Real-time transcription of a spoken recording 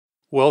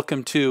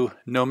Welcome to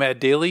Nomad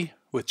Daily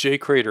with Jay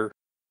Crater.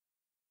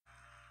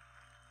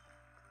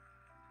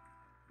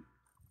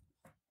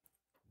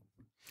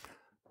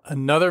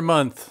 Another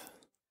month.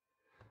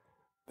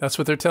 That's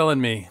what they're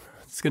telling me.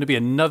 It's going to be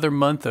another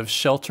month of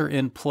shelter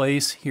in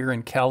place here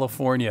in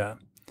California.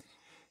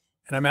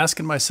 And I'm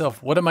asking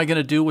myself, what am I going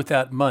to do with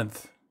that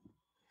month?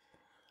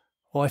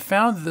 Well, I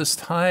found this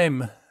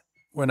time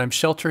when I'm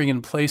sheltering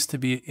in place to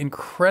be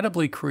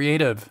incredibly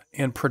creative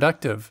and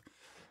productive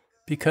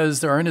because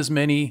there aren't as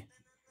many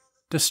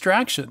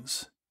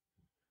distractions.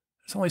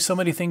 There's only so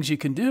many things you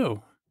can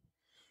do.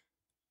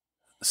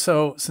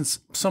 So since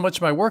so much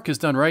of my work is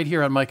done right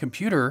here on my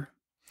computer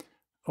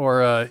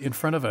or in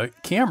front of a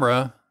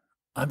camera,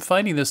 I'm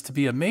finding this to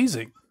be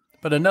amazing.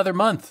 But another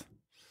month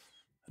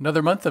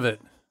of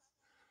it.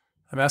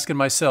 I'm asking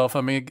myself,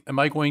 am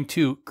I going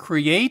to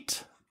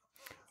create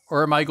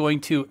or am I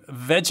going to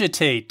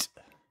vegetate?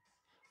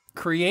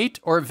 Create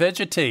or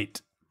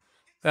vegetate?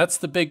 That's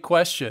the big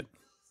question.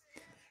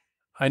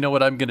 I know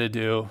what I'm going to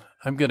do.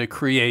 I'm going to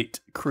create.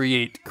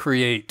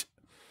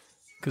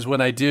 Because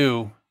when I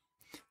do,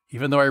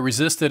 even though I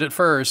resisted at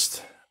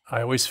first,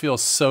 I always feel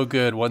so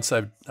good once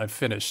I've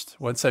finished,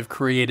 once I've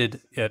created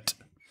it.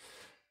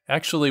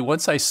 Actually,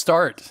 once I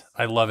start,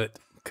 I love it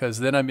because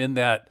then I'm in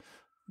that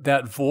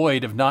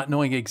void of not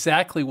knowing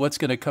exactly what's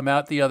going to come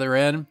out the other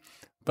end,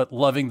 but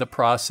loving the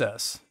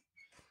process.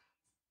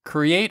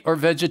 Create or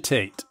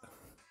vegetate?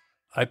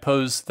 I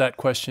pose that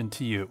question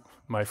to you,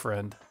 my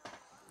friend.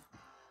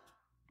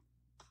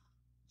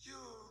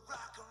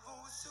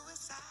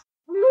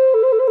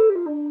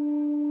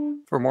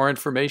 For more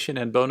information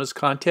and bonus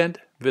content,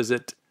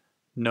 visit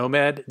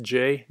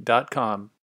nomadj.com.